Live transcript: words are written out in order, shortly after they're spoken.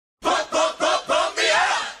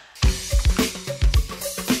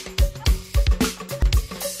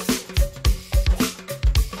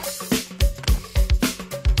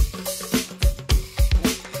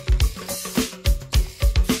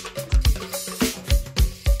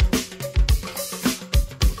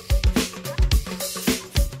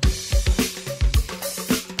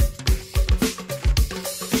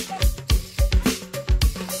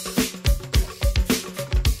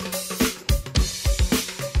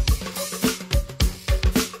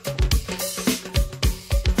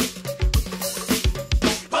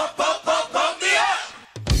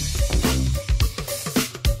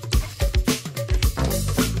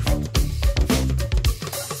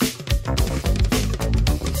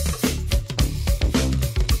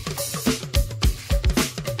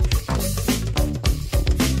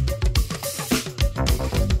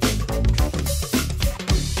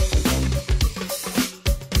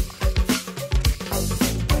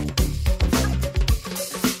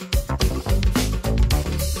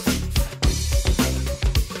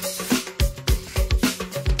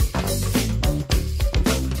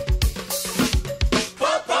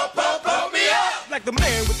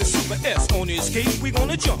Super S on his case. We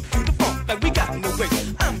gonna jump to the funk like we got no way.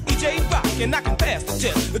 I'm EJ Rock and I can pass the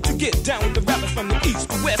test to get down with the rappers from the east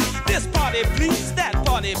to west. This party please, that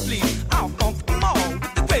party please. I'll funk them all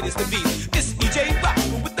with the greatest of these. It's EJ Rock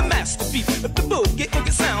with the master beat. The boogie in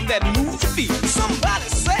the sound that moves your feet. Somebody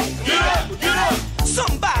say, get up, get up.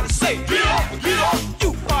 Somebody say, get up, get up.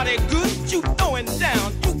 You party good, you throwing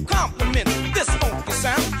down. You compliment this funky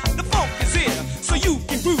sound. The funk is here, so you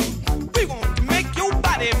can groove. We want to make your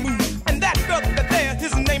body move. And that brother there,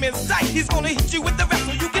 his name is Dyke. He's gonna hit you with the rap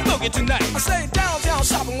so you can boogie tonight. I say downtown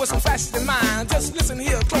shopping with some fashion in mind. Just listen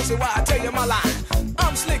here closely while I tell you my line.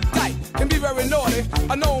 I'm Slick Dyke, can be very naughty.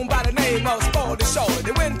 I'm known by the name of Sporty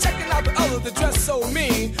Shorty. When checking out the others that dress so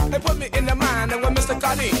mean, they put me in their mind and with Mr.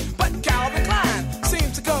 Carney. But Calvin Klein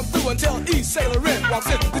seems to come through until East Sailor Red walks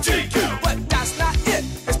in the GQ. But that's not it,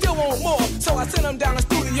 they still want more. So I sent them down to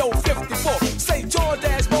Studio 54. Say George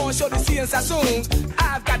Dashboard, show the C and Sassoons.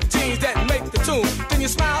 I've got the jeans that make the tune. Then you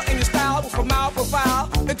smile in your style with a mild profile.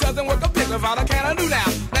 It doesn't work a bit without a can I do now.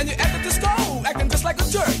 Then you at the disco, acting just like a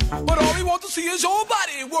jerk. But all we want to see is your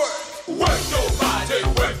body work. Work your body,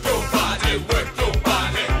 work your body, work your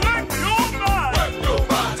body. Work your body. Work your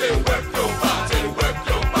body, work your body, work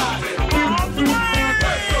your body. Work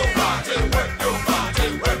your body, work your body,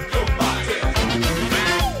 work your body.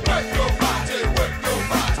 Work your body, work your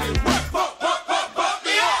body. Work, pump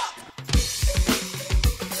me up.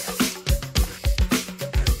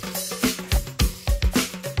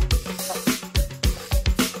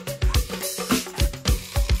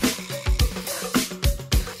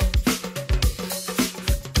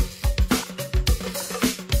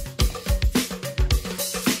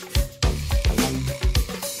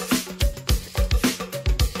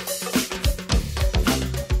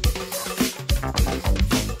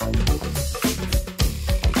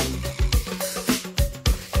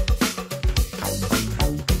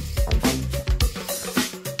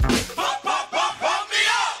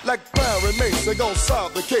 They gon'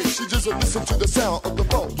 solve the case. You just listen to the sound of the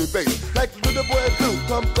funky bass. Like little boy blue,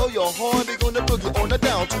 come throw your horn. They gonna boogie on the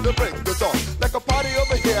down to the break the dawn. Like a party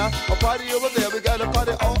over here, a party over there. We got a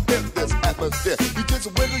party all in this atmosphere. You just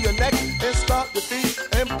wiggle your neck and stop your feet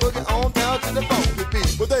and boogie on down to the funky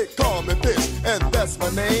beat. Well, they call me Fish, and that's my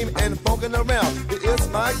name. And funkin' around, it is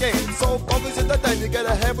my game. So funky's is the thing you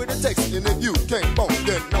gotta have with it takes. And if you can't funk,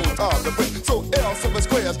 then no time to wait. So L7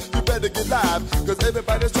 squares, you better get live, cause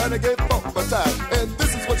everybody's trying to get funk by time. And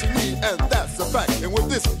this is what you need, and that's a fact. And with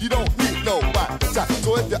this, you don't need nobody to time.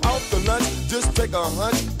 So if you're out for lunch, just take a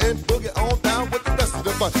hunch and boogie on down with the rest of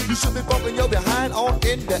the fun. You should be bumping your behind all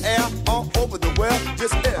in the air, all over the world,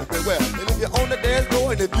 just everywhere. And if you're on the dance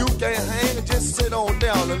floor, and if you can't hang, just sit on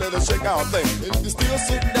down and let us shake our thing. And if you're still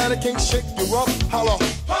sitting down and can't shake you up, holla.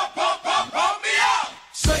 Pump me up.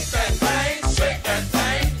 Shake that thing, shake that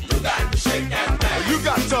thing. You got to shake that thing. You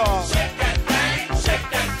got to shake that thing, shake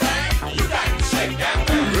that thing. You got to shake that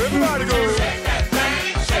thing. Everybody go. Shake that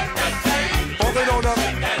thing, shake that thing. Bump it on up,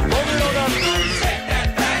 bump it on up. Shake that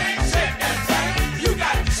thing, shake that thing. You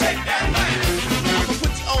got to shake that thing. I'ma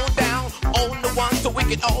put you on down on the one so we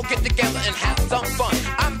can all get together and have some fun.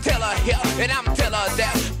 I'm Teller here and I'm Teller